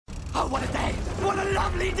Oh, what a day! What a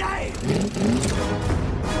lovely day!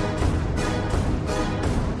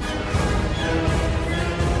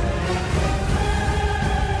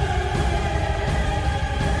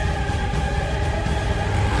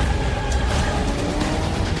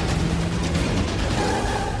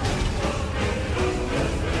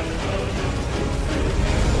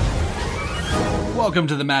 Welcome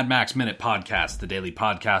to the Mad Max Minute Podcast, the daily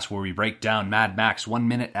podcast where we break down Mad Max 1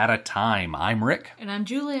 minute at a time. I'm Rick. And I'm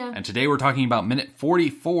Julia. And today we're talking about minute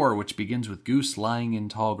 44, which begins with Goose lying in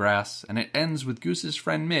tall grass, and it ends with Goose's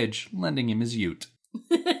friend Midge lending him his ute.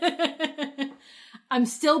 I'm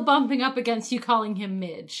still bumping up against you calling him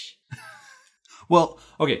Midge. Well,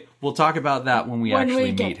 okay, we'll talk about that when we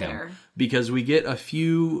actually get meet him. there. Because we get a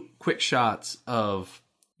few quick shots of...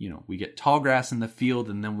 we get tall grass in the field,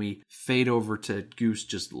 and then we fade over to Goose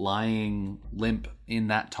just lying limp in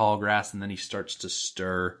that tall grass, and then he starts to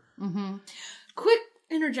stir. Mm-hmm. Quick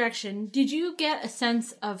interjection. Did you get a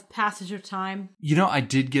sense of passage of time? I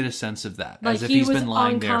did get a sense of that. Like as if he he's was been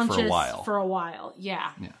lying there for a while. For a while,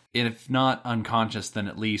 yeah. Yeah. And if not unconscious, then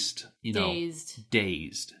at least, Dazed.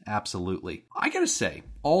 Dazed. Absolutely. I gotta say,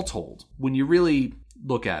 all told, when you really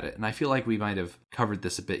look at it, and I feel like we might have covered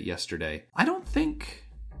this a bit yesterday, I don't think...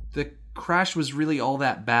 the crash was really all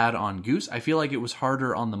that bad on Goose. I feel like it was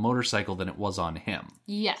harder on the motorcycle than it was on him.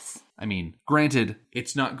 Yes. I mean, granted,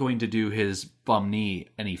 it's not going to do his bum knee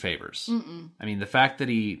any favors. Mm-mm. I mean, the fact that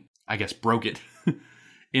he, I guess, broke it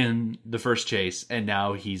in the first chase, and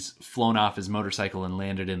now he's flown off his motorcycle and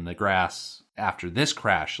landed in the grass after this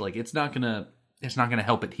crash, like, it's not gonna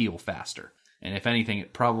help it heal faster. And if anything,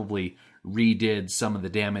 it probably redid some of the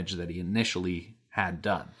damage that he initially had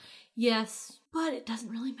done. Yes. But it doesn't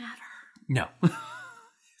really matter. No.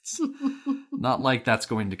 It's not like that's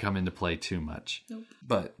going to come into play too much. Nope.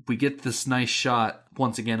 But we get this nice shot,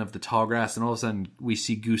 once again, of the tall grass, and all of a sudden we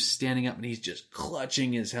see Goose standing up and he's just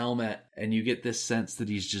clutching his helmet, and you get this sense that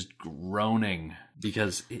he's just groaning,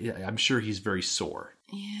 because I'm sure he's very sore.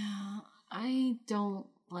 Yeah, I don't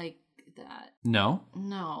like that. No?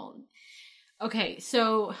 No. Okay,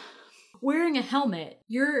 so wearing a helmet,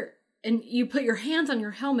 and you put your hands on your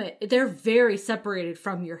helmet, they're very separated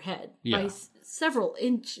from your head by several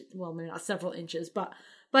inches. Well, maybe not several inches, but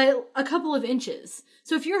by a couple of inches.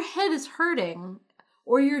 So if your head is hurting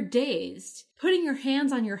or you're dazed, putting your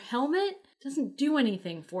hands on your helmet doesn't do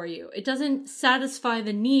anything for you. It doesn't satisfy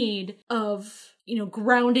the need of,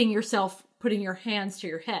 grounding yourself, putting your hands to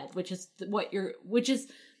your head, which is the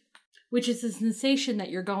sensation that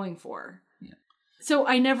you're going for. Yeah. So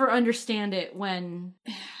I never understand it when...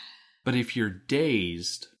 But if you're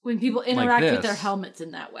dazed... when people interact like with their helmets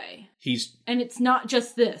in that way. And it's not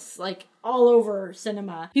just this. Like, all over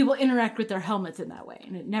cinema, people interact with their helmets in that way.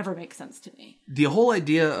 And it never makes sense to me. The whole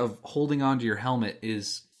idea of holding onto your helmet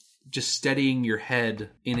is just steadying your head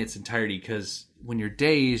in its entirety. Because when you're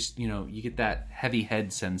dazed, you get that heavy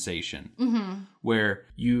head sensation. Mm-hmm. Where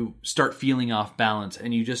you start feeling off balance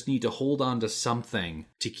and you just need to hold on to something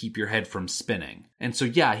to keep your head from spinning. And so,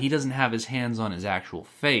 yeah, he doesn't have his hands on his actual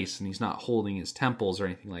face and he's not holding his temples or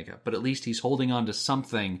anything like that. But at least he's holding on to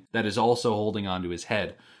something that is also holding on to his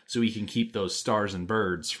head so he can keep those stars and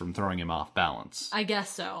birds from throwing him off balance. I guess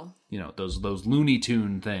so. Those Looney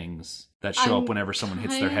Tune things that show up whenever someone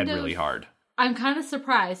hits their head really hard. I'm kind of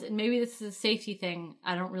surprised, and maybe this is a safety thing,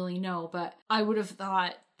 I don't really know, but I would have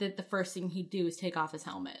thought that the first thing he'd do is take off his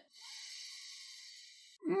helmet.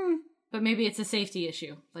 But maybe it's a safety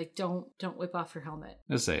issue. Like, don't whip off your helmet.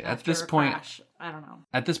 Let's say, at this point, crash. I don't know.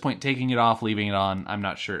 At this point, taking it off, leaving it on, I'm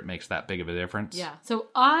not sure it makes that big of a difference. Yeah, so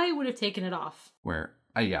I would have taken it off.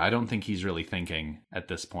 I don't think he's really thinking at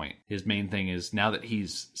this point. His main thing is, now that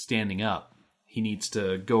he's standing up, he needs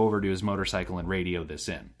to go over to his motorcycle and radio this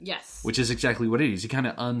in. Yes. Which is exactly what it is. He kind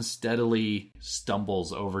of unsteadily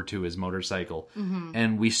stumbles over to his motorcycle,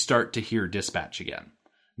 and we start to hear dispatch again.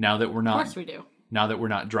 Now that we're not... Of course we do. Now that we're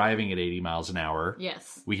not driving at 80 miles an hour,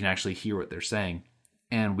 yes, we can actually hear what they're saying.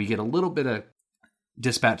 And we get a little bit of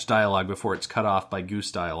dispatch dialogue before it's cut off by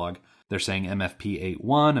Goose dialogue. They're saying MFP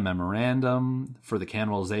 8-1, a memorandum for the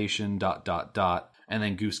cannibalization, ... And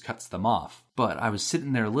then Goose cuts them off. But I was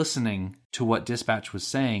sitting there listening to what dispatch was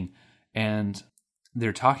saying, and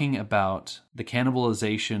they're talking about the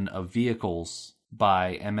cannibalization of vehicles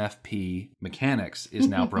by MFP mechanics is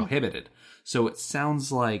now prohibited. So it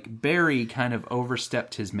sounds like Barry kind of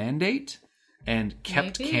overstepped his mandate and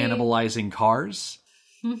kept cannibalizing cars.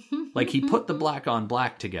 Like, he put the black on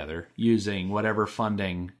black together using whatever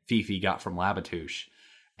funding Fifi got from Labatouche.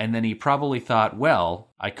 And then he probably thought,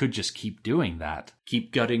 well, I could just keep doing that.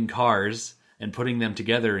 Keep gutting cars and putting them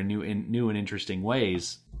together in new and interesting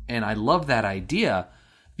ways. And I love that idea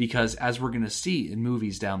Because as we're going to see in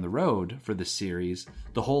movies down the road for the series,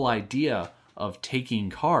 the whole idea of taking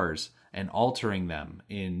cars and altering them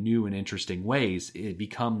in new and interesting ways, it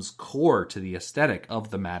becomes core to the aesthetic of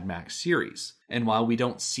the Mad Max series. And while we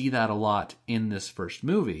don't see that a lot in this first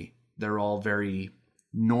movie, they're all very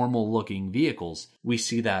normal looking vehicles. We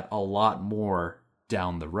see that a lot more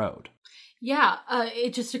down the road. Yeah,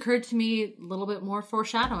 it just occurred to me a little bit more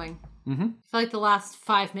foreshadowing. Mm-hmm. I feel like the last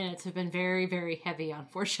 5 minutes have been very, very heavy on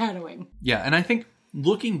foreshadowing. Yeah, and I think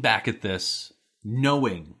looking back at this,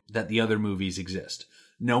 knowing that the other movies exist,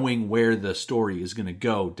 knowing where the story is going to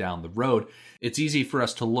go down the road, it's easy for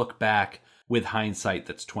us to look back with hindsight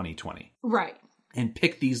that's 2020. Right. And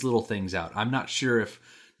pick these little things out. I'm not sure if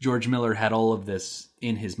George Miller had all of this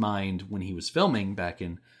in his mind when he was filming back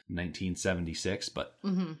in 1976, but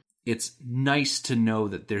it's nice to know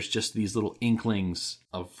that there's just these little inklings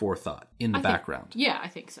of forethought in the background. Yeah, I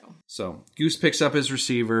think so. So Goose picks up his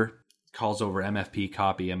receiver, calls over MFP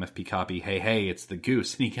copy, hey, it's the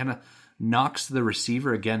Goose. And he kind of knocks the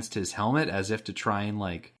receiver against his helmet as if to try and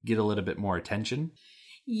like get a little bit more attention.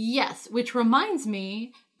 Yes, which reminds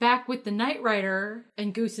me, back with the Knight Rider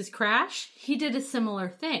and Goose's crash, he did a similar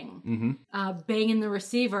thing. Banging the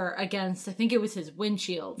receiver against, I think it was his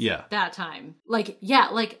windshield. Yeah. That time. Like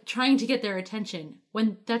trying to get their attention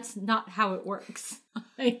when that's not how it works.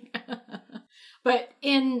 But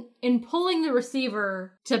in pulling the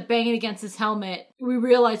receiver to bang it against his helmet, we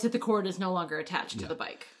realize that the cord is no longer attached to the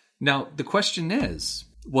bike. Now, the question is,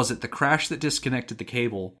 was it the crash that disconnected the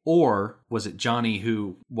cable, or was it Johnny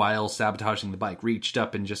who, while sabotaging the bike, reached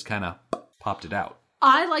up and just kind of popped it out?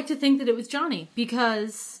 I like to think that it was Johnny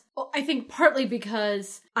because, I think partly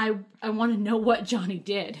because I want to know what Johnny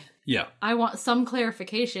did. Yeah. I want some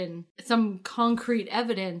clarification, some concrete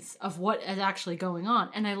evidence of what is actually going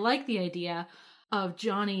on. And I like the idea of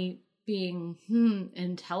Johnny being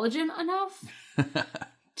intelligent enough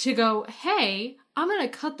to go, hey, I'm going to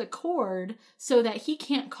cut the cord so that he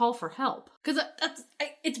can't call for help. Because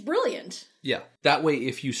it's brilliant. Yeah. That way,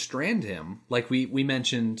 if you strand him, like we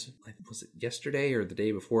mentioned, was it yesterday or the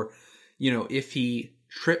day before, if he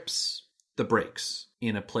trips the brakes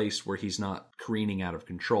in a place where he's not careening out of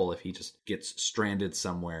control, if he just gets stranded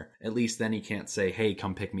somewhere, at least then he can't say, hey,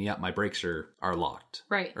 come pick me up, my brakes are locked.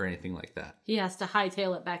 Right. Or anything like that. He has to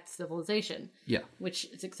hightail it back to civilization. Yeah. Which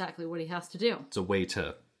is exactly what he has to do. It's a way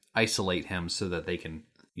to isolate him so that they can,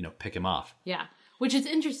 pick him off. Yeah. Which is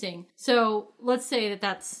interesting. So let's say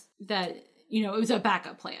that it was a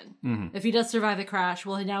backup plan. Mm-hmm. If he does survive the crash,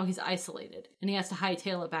 well, now he's isolated and he has to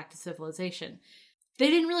hightail it back to civilization. They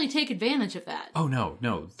didn't really take advantage of that. Oh, no.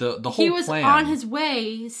 The whole plan. He was on his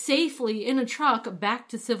way safely in a truck back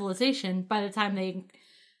to civilization by the time they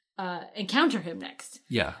encounter him next.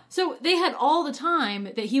 Yeah. So they had all the time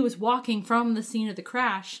that he was walking from the scene of the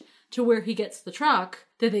crash to where he gets the truck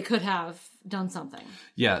that they could have done something.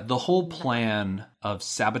 Yeah, the whole plan of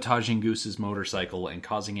sabotaging Goose's motorcycle and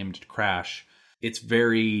causing him to crash, it's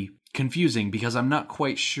very confusing because I'm not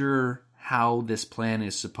quite sure how this plan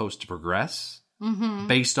is supposed to progress. Mm-hmm.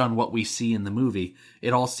 Based on what we see in the movie,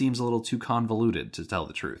 it all seems a little too convoluted, to tell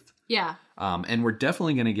the truth. Yeah. And we're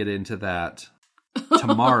definitely going to get into that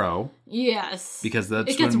tomorrow. Yes. Because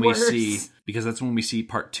that's when we see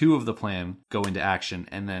part 2 of the plan go into action,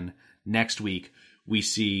 and then next week we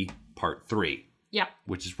see part 3. Yeah.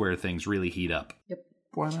 Which is where things really heat up. Yep.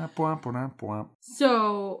 Bwah.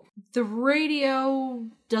 So the radio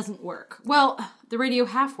doesn't work. Well, the radio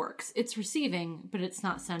half works. It's receiving, but it's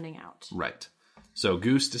not sending out. Right. So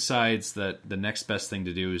Goose decides that the next best thing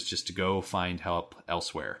to do is just to go find help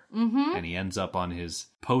elsewhere. Mm-hmm. And he ends up on his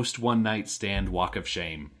post one night stand walk of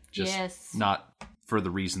shame. Just not for the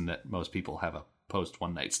reason that most people have a post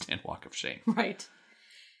one night stand walk of shame. Right.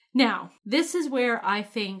 Now, this is where I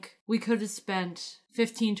think we could have spent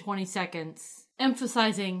 15, 20 seconds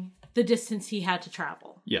emphasizing the distance he had to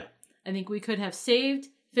travel. Yeah. I think we could have saved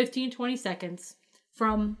 15, 20 seconds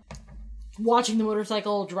from watching the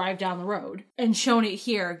motorcycle drive down the road and shown it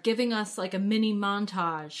here, giving us like a mini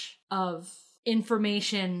montage of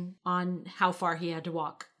information on how far he had to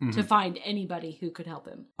walk to find anybody who could help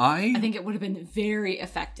him. I think it would have been very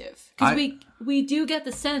effective. Because we do get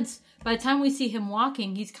the sense, by the time we see him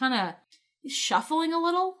walking, he's kind of shuffling a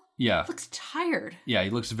little. Yeah. He looks tired. Yeah, he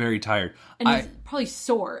looks very tired. And he's probably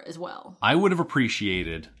sore as well. I would have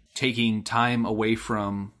appreciated taking time away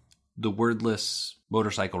from the wordless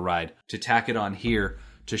motorcycle ride to tack it on here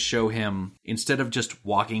to show him, instead of just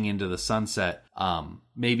walking into the sunset,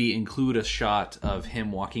 maybe include a shot of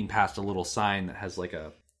him walking past a little sign that has like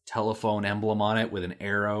a telephone emblem on it with an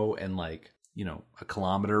arrow and like a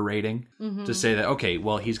kilometer rating to say that, okay,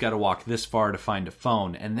 well, he's got to walk this far to find a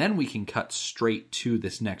phone. And then we can cut straight to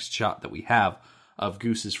this next shot that we have of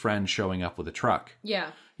Goose's friend showing up with a truck.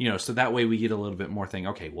 Yeah. So that way we get a little bit more thing.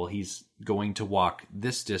 Okay, well, he's going to walk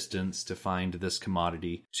this distance to find this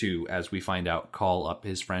commodity to, as we find out, call up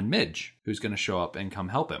his friend Midge, who's going to show up and come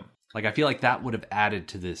help him. Like, I feel like that would have added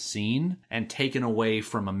to this scene and taken away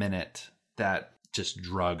from a minute that just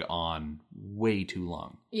drug on way too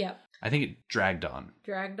long. Yeah. I think it dragged on.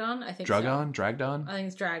 Dragged on? I think Drug so. on? Dragged on? I think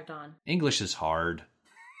it's dragged on. English is hard.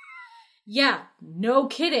 Yeah, no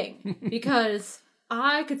kidding. Because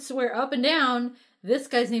I could swear up and down this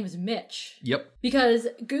guy's name is Mitch. Yep. Because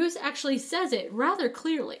Goose actually says it rather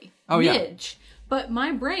clearly. Oh, Midge. Yeah. But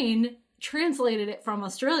my brain translated it from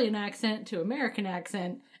Australian accent to American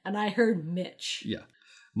accent, and I heard Mitch. Yeah.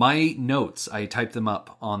 My notes, I typed them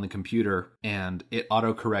up on the computer, and it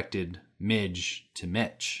auto-corrected Midge to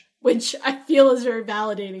Mitch. Which I feel is very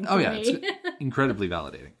validating for me. It's incredibly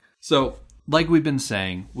validating. So, like we've been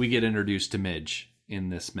saying, we get introduced to Midge in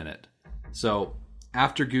this minute. So,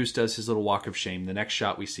 after Goose does his little walk of shame, the next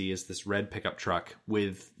shot we see is this red pickup truck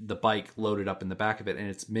with the bike loaded up in the back of it, and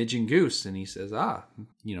it's Midge and Goose, and he says,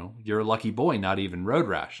 you're a lucky boy, not even road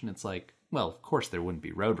rash. And it's like, well, of course there wouldn't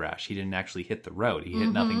be road rash. He didn't actually hit the road. He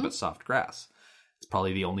hit nothing but soft grass. It's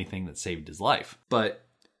probably the only thing that saved his life. But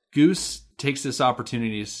Goose takes this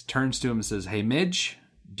opportunity, turns to him and says, hey, Midge,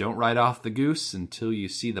 don't ride off the goose until you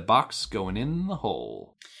see the box going in the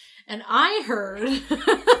hole. And I heard...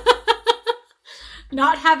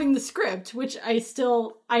 Not having the script, which I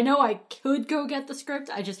know I could go get the script,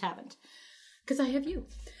 I just haven't. Because I have you.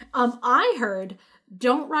 I heard,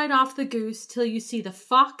 don't ride off the goose till you see the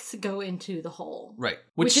fox go into the hole. Right.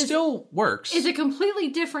 Which still works. It's a completely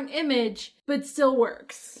different image, but still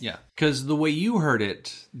works. Yeah. Because the way you heard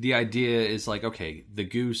it, the idea is like, okay, the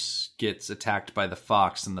goose gets attacked by the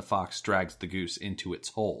fox and the fox drags the goose into its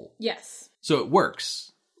hole. Yes. So it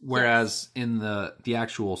works. Whereas in the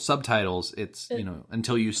actual subtitles, it's,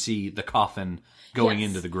 until you see the coffin going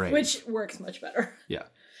into the grave. Which works much better. Yeah.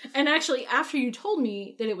 And actually, after you told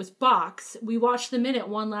me that it was box, we watched the minute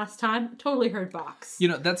one last time. Totally heard box.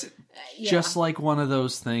 That's just like one of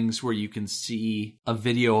those things where you can see a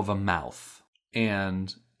video of a mouth.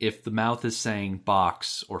 And if the mouth is saying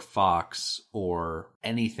box or fox or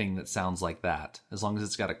anything that sounds like that, as long as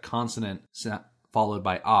it's got a consonant followed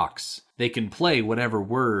by ox, they can play whatever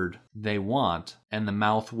word they want, and the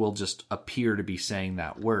mouth will just appear to be saying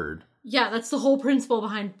that word. Yeah, that's the whole principle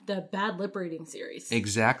behind the bad lip reading series.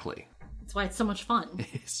 Exactly. That's why it's so much fun.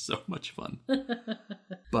 It's so much fun.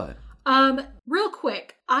 But real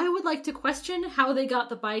quick, I would like to question how they got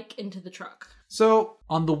the bike into the truck. So,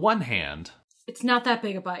 on the one hand, it's not that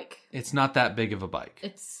big a bike. It's not that big of a bike.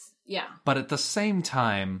 Yeah. But at the same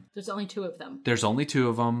time... There's only two of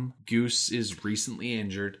them. Goose is recently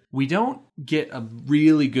injured. We don't get a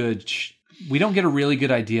really good... We don't get a really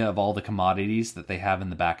good idea of all the commodities that they have in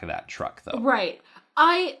the back of that truck, though. Right.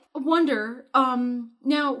 I wonder,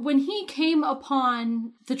 now, when he came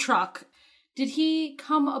upon the truck, did he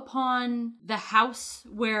come upon the house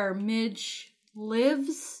where Midge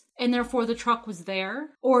lives, and therefore the truck was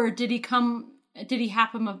there? Or did he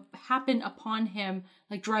happen upon him,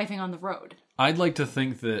 like, driving on the road? I'd like to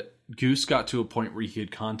think that Goose got to a point where he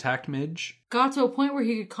could contact Midge. Got to a point where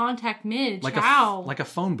he could contact Midge? Like How? Like a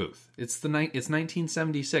phone booth. It's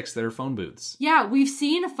 1976. There are phone booths. Yeah, we've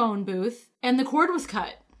seen a phone booth, and the cord was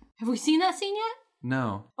cut. Have we seen that scene yet?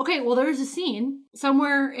 No. Okay, well, there's a scene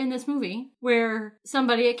somewhere in this movie where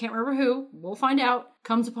somebody, I can't remember who, we'll find out,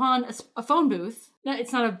 comes upon a phone booth. No,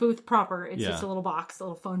 it's not a booth proper. It's just a little box, a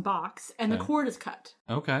little phone box, and the cord is cut.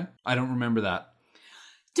 Okay. I don't remember that.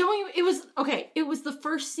 It was the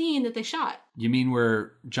first scene that they shot. You mean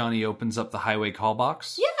where Johnny opens up the highway call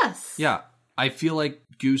box? Yes. Yeah. I feel like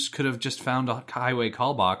Goose could have just found a highway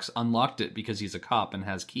call box, unlocked it because he's a cop and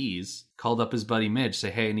has keys, called up his buddy Midge, say,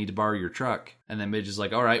 hey, I need to borrow your truck. And then Midge is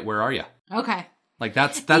like, all right, where are you? Okay. Like,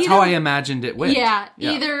 that's how I imagined it went. Yeah,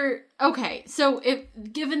 either... Okay, so if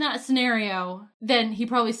given that scenario, then he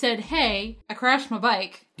probably said, hey, I crashed my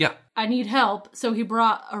bike. Yeah. I need help. So he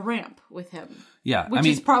brought a ramp with him. Yeah. Which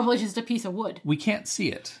is probably just a piece of wood. We can't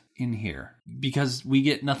see it in here because we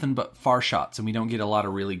get nothing but far shots and we don't get a lot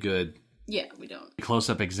of really good... Yeah, we don't.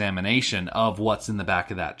 Close-up examination of what's in the back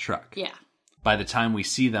of that truck. Yeah. By the time we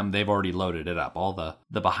see them, they've already loaded it up. All the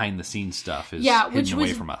behind-the-scenes stuff is hidden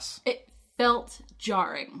away from us. It felt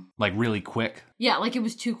jarring. Like really quick? Yeah, like it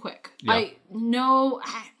was too quick. Yeah. I know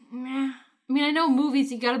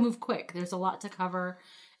movies, you gotta move quick. There's a lot to cover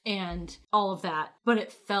and all of that. But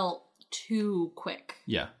it felt too quick.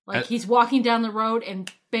 Yeah. Like he's walking down the road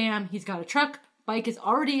and bam, he's got a truck. Bike is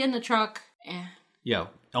already in the truck. Yeah.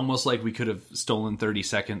 Almost like we could have stolen 30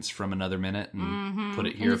 seconds from another minute and put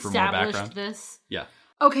it here for more background. This. Yeah.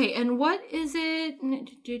 Okay, and what is it?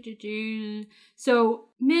 So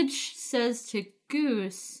Midge says to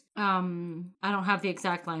Goose, I don't have the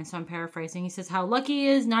exact line, so I'm paraphrasing. He says how lucky he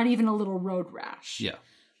is, not even a little road rash. Yeah.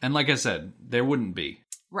 And like I said, there wouldn't be.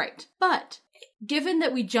 Right. But given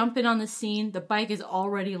that we jump in on the scene, the bike is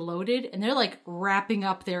already loaded and they're like wrapping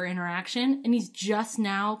up their interaction and he's just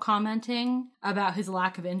now commenting about his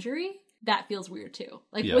lack of injury. That feels weird too.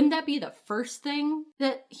 Like, wouldn't that be the first thing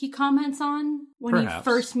that he comments on when he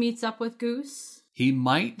first meets up with Goose? He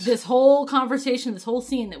might. This whole conversation, this whole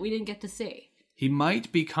scene that we didn't get to see. He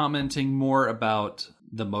might be commenting more about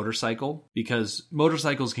the motorcycle because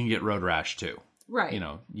motorcycles can get road rash too. Right. You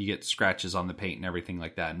know, you get scratches on the paint and everything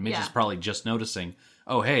like that. And Midge is probably just noticing,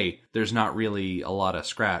 oh, hey, there's not really a lot of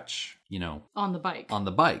scratch, you know. On the bike.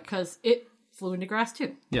 Because it flew into grass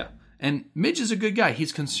too. Yeah. And Midge is a good guy.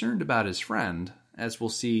 He's concerned about his friend, as we'll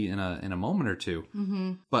see in a moment or two.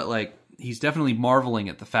 Mm-hmm. But, like, he's definitely marveling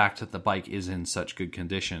at the fact that the bike is in such good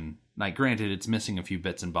condition. Like, granted, it's missing a few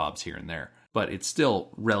bits and bobs here and there. But it's still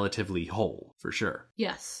relatively whole, for sure.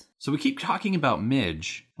 Yes. So we keep talking about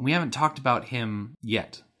Midge, and we haven't talked about him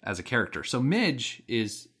yet as a character. So Midge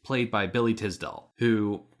is played by Billy Tisdale,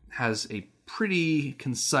 who has a pretty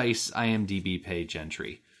concise IMDb page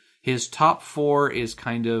entry. His top 4 is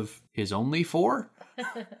kind of his only 4.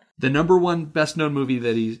 The number one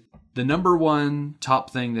the number one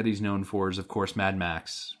top thing that he's known for is, of course, Mad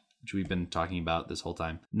Max, which we've been talking about this whole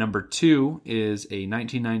time. Number 2 is a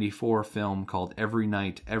 1994 film called Every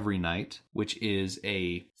Night, Every Night, which is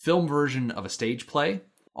a film version of a stage play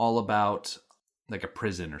all about like a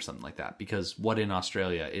prison or something like that. Because what in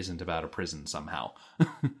Australia isn't about a prison somehow?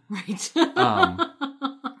 Right.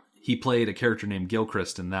 He played a character named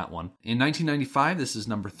Gilchrist in that one. In 1995, this is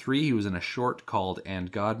number 3. He was in a short called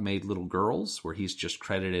And God Made Little Girls, where he's just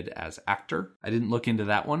credited as actor. I didn't look into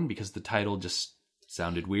that one because the title just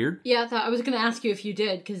sounded weird. Yeah, I was going to ask you if you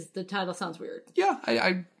did, because the title sounds weird. Yeah,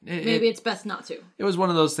 maybe it's best not to. It was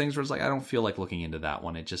one of those things where it's like, I don't feel like looking into that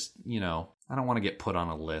one. It just, you know, I don't want to get put on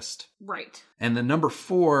a list. Right. And the number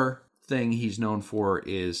 4 thing he's known for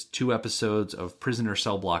is 2 episodes of Prisoner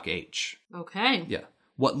Cell Block H. Okay. Yeah.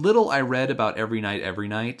 What little I read about Every Night, Every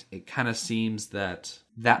Night, it kind of seems that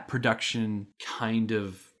production kind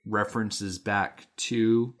of references back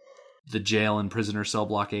to the jail in Prisoner Cell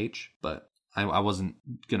Block H, but I wasn't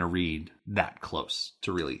going to read that close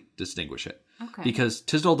to really distinguish it. Okay. Because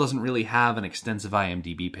Tisdale doesn't really have an extensive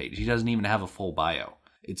IMDb page. He doesn't even have a full bio.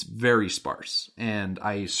 It's very sparse. And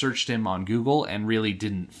I searched him on Google and really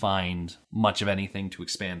didn't find much of anything to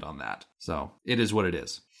expand on that. So it is what it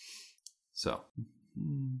is. So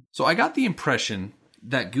I got the impression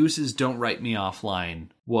that Goose's Don't Write Me Off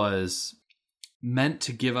line was meant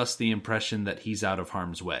to give us the impression that he's out of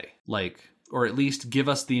harm's way. Like, or at least give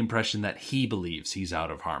us the impression that he believes he's out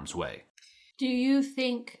of harm's way. Do you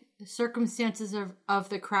think the circumstances of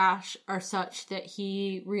the crash are such that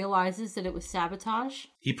he realizes that it was sabotage?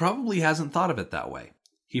 He probably hasn't thought of it that way.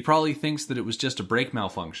 He probably thinks that it was just a brake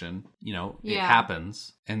malfunction. You know, it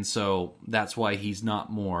happens. And so that's why he's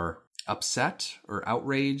not more upset or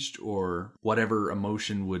outraged or whatever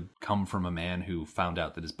emotion would come from a man who found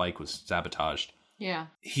out that his bike was sabotaged. Yeah.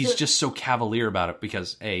 He's just so cavalier about it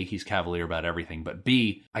because A, he's cavalier about everything, but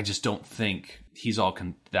B, I just don't think he's all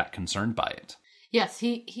that concerned by it. Yes,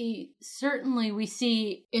 he certainly, we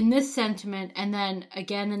see in this sentiment and then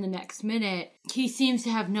again in the next minute, he seems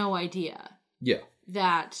to have no idea. Yeah.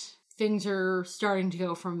 That things are starting to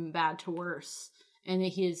go from bad to worse and that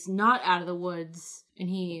he is not out of the woods and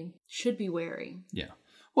he should be wary. Yeah.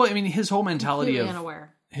 Well, I mean, his whole mentality Completely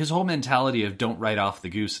unaware. His whole mentality of don't write off the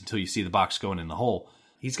goose until you see the box going in the hole.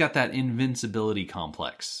 He's got that invincibility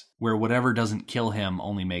complex where whatever doesn't kill him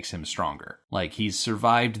only makes him stronger. Like, he's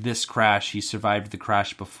survived this crash. He survived the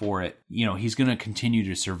crash before it. You know, he's going to continue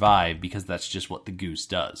to survive because that's just what the goose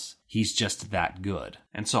does. He's just that good.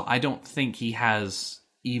 And so I don't think he has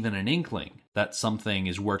even an inkling that something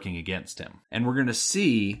is working against him. And we're going to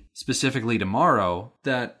see specifically tomorrow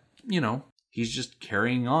that, you know, he's just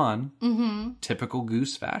carrying on typical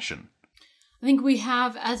Goose fashion. I think we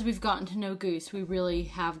have, as we've gotten to know Goose, we really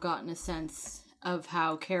have gotten a sense of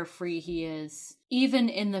how carefree he is, even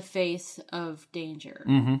in the face of danger.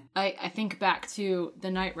 Mm-hmm. I think back to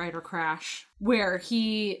the Knight Rider crash, where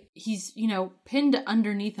he's, you know, pinned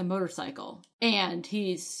underneath a motorcycle, and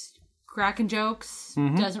he's cracking jokes,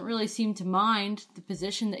 doesn't really seem to mind the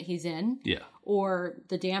position that he's in. Yeah. Or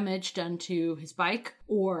the damage done to his bike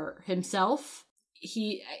or himself.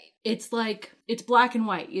 It's like, it's black and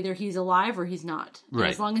white. Either he's alive or he's not. Right.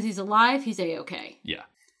 And as long as he's alive, he's A-okay. Yeah.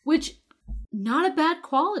 Which, not a bad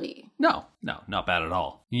quality. No, not bad at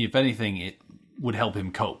all. If anything, it would help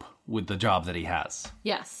him cope with the job that he has.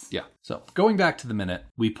 Yes. Yeah. So going back to the minute,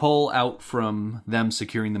 we pull out from them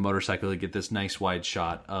securing the motorcycle to get this nice wide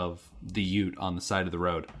shot of the ute on the side of the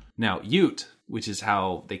road. Now, ute, which is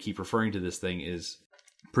how they keep referring to this thing, is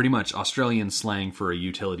pretty much Australian slang for a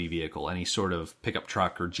utility vehicle, any sort of pickup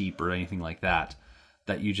truck or Jeep or anything like that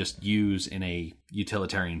you just use in a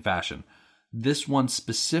utilitarian fashion. This one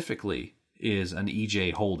specifically is an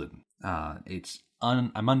EJ Holden.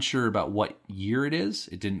 I'm unsure about what year it is.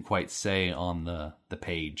 It didn't quite say on the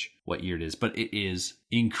page what year it is, but it is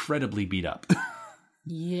incredibly beat up.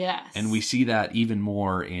 Yes. And we see that even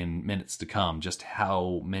more in minutes to come, just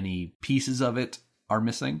how many pieces of it are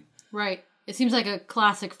missing. Right. It seems like a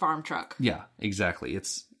classic farm truck. Yeah, exactly.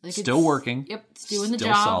 It's like still working. Yep, it's doing the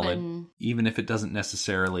still job. solid, and... even if it doesn't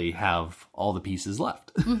necessarily have all the pieces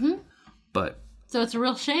left. Mm-hmm. But so it's a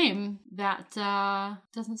real shame that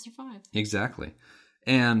doesn't survive. Exactly.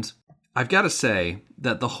 And I've got to say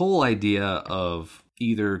that the whole idea of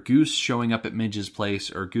either Goose showing up at Midge's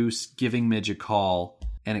place or Goose giving Midge a call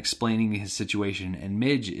and explaining his situation, and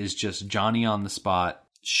Midge is just Johnny on the spot,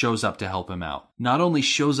 shows up to help him out. Not only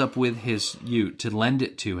shows up with his ute to lend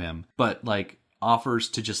it to him, but like offers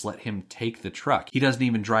to just let him take the truck. He doesn't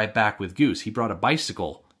even drive back with Goose. He brought a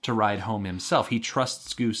bicycle to ride home himself. He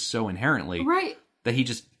trusts Goose so inherently that he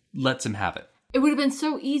just lets him have it. It would have been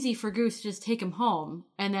so easy for Goose to just take him home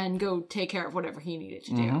and then go take care of whatever he needed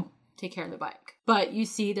to do. Take care of the bike. But you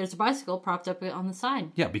see there's a bicycle propped up on the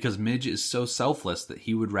side. Yeah, because Midge is so selfless that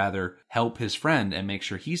he would rather help his friend and make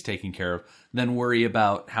sure he's taken care of than worry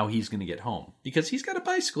about how he's going to get home. Because he's got a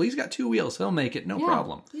bicycle. He's got 2 wheels. He'll make it. No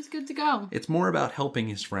problem. He's good to go. It's more about helping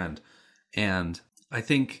his friend. And I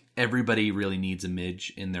think everybody really needs a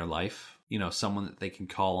Midge in their life. You know, someone that they can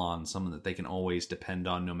call on, someone that they can always depend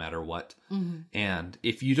on no matter what. And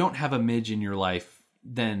if you don't have a Midge in your life,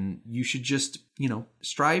 then you should just,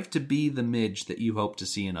 strive to be the Midge that you hope to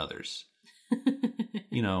see in others.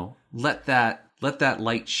 Let that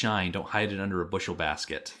light shine. Don't hide it under a bushel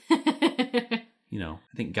basket. I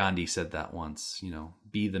think Gandhi said that once,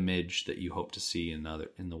 be the Midge that you hope to see in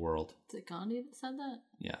the world. Is it Gandhi that said that?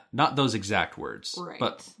 Yeah. Not those exact words,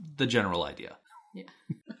 but the general idea. Yeah.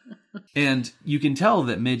 And you can tell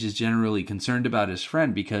that Midge is generally concerned about his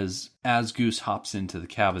friend because as Goose hops into the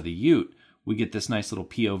cab of the ute, we get this nice little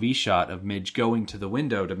POV shot of Midge going to the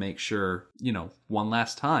window to make sure, one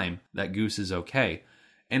last time that Goose is okay.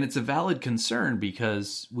 And it's a valid concern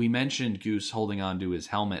because we mentioned Goose holding on to his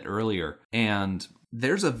helmet earlier. And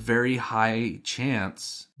there's a very high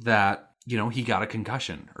chance that, he got a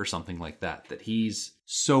concussion or something like that. That he's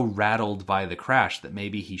so rattled by the crash that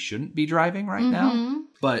maybe he shouldn't be driving right now.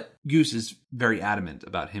 But Goose is very adamant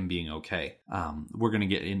about him being okay. We're going to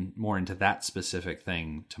get more into that specific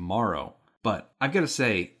thing tomorrow. But I've got to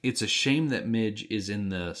say, it's a shame that Midge is in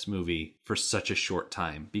this movie for such a short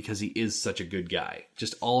time because he is such a good guy.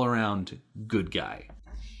 Just all around good guy.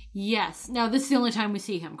 Yes. Now, this is the only time we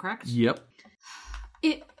see him, correct? Yep.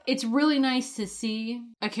 It's really nice to see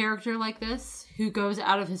a character like this who goes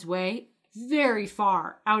out of his way, very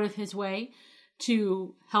far out of his way,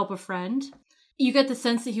 to help a friend. You get the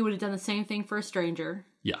sense that he would have done the same thing for a stranger.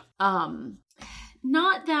 Yeah.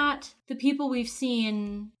 Not that the people we've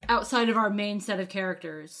seen outside of our main set of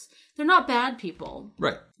characters, they're not bad people.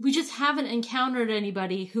 Right. We just haven't encountered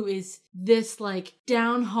anybody who is this,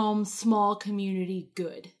 down-home, small community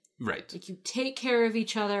good. Right. You take care of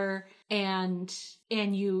each other and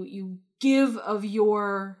you give of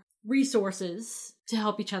your resources to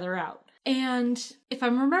help each other out. And if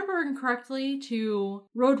I'm remembering correctly, to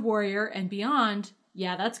Road Warrior and beyond,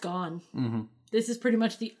 yeah, that's gone. This is pretty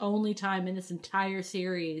much the only time in this entire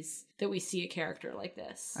series that we see a character like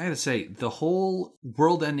this. I gotta say, the whole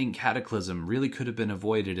world-ending cataclysm really could have been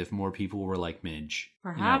avoided if more people were like Midge.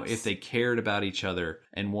 Perhaps. If they cared about each other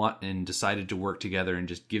and decided to work together and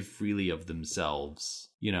just give freely of themselves,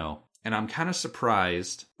 And I'm kind of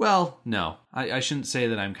surprised. Well, no, I shouldn't say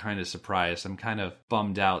that I'm kind of surprised. I'm kind of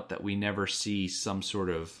bummed out that we never see some sort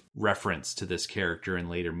of reference to this character in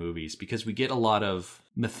later movies because we get a lot of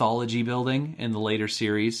mythology building in the later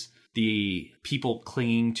series. The people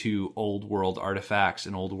clinging to old world artifacts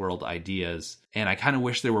and old world ideas. And I kind of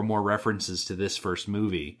wish there were more references to this first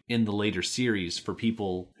movie in the later series for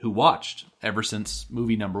people who watched ever since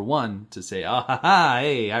movie number 1 to say,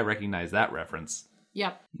 hey, I recognize that reference.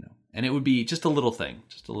 Yep. And it would be just a little thing,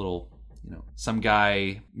 just a little, some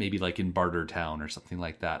guy maybe like in Bartertown or something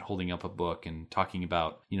like that, holding up a book and talking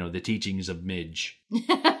about, the teachings of Midge. It'd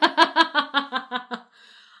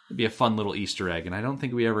be a fun little Easter egg, and I don't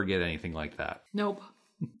think we ever get anything like that. Nope.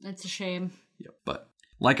 That's a shame. Yep. But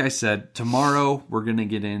like I said, tomorrow we're going to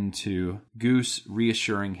get into Goose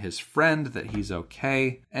reassuring his friend that he's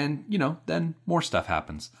okay, and, then more stuff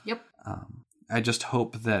happens. Yep. I just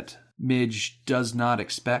hope that Midge does not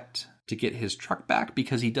expect to get his truck back,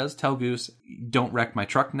 because he does tell Goose, don't wreck my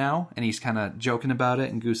truck now, and he's kind of joking about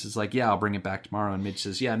it, and Goose is like, yeah, I'll bring it back tomorrow, and Midge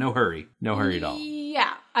says, yeah, no hurry at all.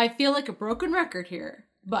 Yeah, I feel like a broken record here,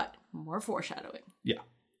 but more foreshadowing. Yeah.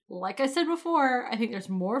 Like I said before, I think there's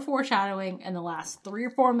more foreshadowing in the last 3 or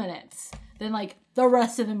 4 minutes than like the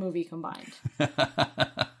rest of the movie combined.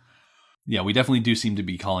 Yeah, we definitely do seem to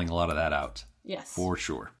be calling a lot of that out. Yes. For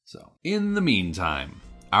sure. So, in the meantime,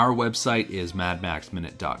 our website is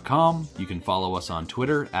madmaxminute.com. You can follow us on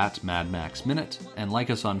Twitter at madmaxminute and like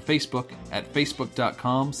us on Facebook at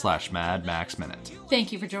facebook.com/madmaxminute.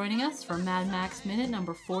 Thank you for joining us for Mad Max Minute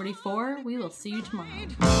number 44. We will see you tomorrow.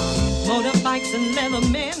 Motorbikes and leather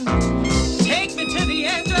men, take me to the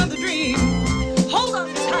edge of the dream. Hold on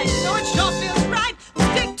tight.